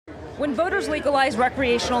When voters legalized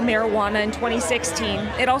recreational marijuana in 2016,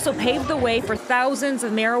 it also paved the way for thousands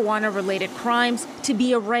of marijuana-related crimes to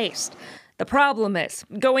be erased. The problem is,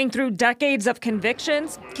 going through decades of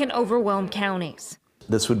convictions can overwhelm counties.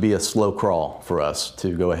 This would be a slow crawl for us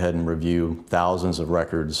to go ahead and review thousands of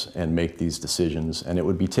records and make these decisions, and it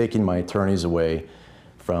would be taking my attorneys away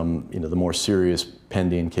from the more serious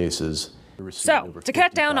pending cases. So, to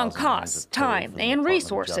cut down on costs, time, and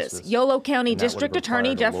resources, Yolo County District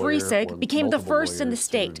Attorney Jeff Reisig became the first in the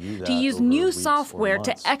state to use new software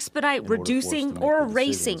to expedite reducing or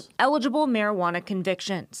erasing eligible marijuana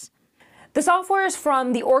convictions. The software is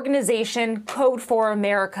from the organization Code for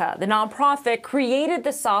America. The nonprofit created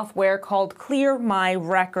the software called Clear My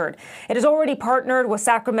Record. It has already partnered with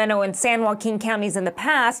Sacramento and San Joaquin counties in the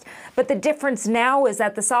past, but the difference now is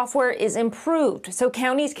that the software is improved, so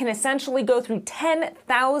counties can essentially go through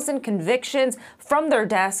 10,000 convictions from their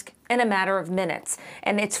desk in a matter of minutes,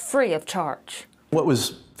 and it's free of charge. What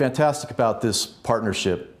was fantastic about this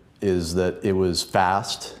partnership is that it was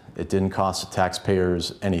fast, it didn't cost the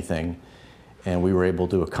taxpayers anything, and we were able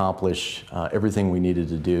to accomplish everything we needed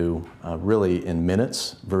to do really in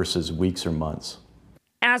minutes versus weeks or months.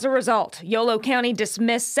 As a result, Yolo County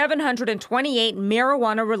dismissed 728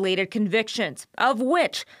 marijuana-related convictions, of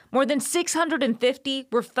which more than 650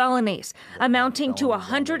 were felonies, amounting to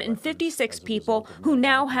 156 people who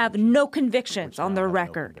now have no convictions on their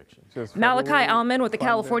record. Malachi Alman with the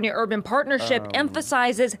California Urban Partnership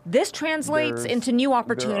emphasizes this translates into new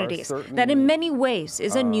opportunities that in many ways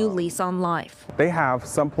is a new lease on life. They have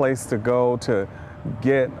some place to go to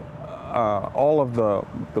get all of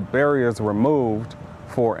the barriers removed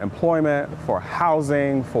for employment, for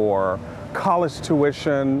housing, for college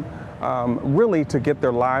tuition, really to get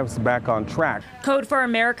their lives back on track. Code for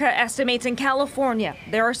America estimates in California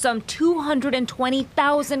there are some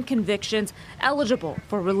 220,000 convictions eligible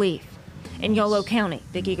for relief. In Yolo County,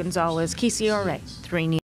 Vicki Gonzalez, KCRA 3 News.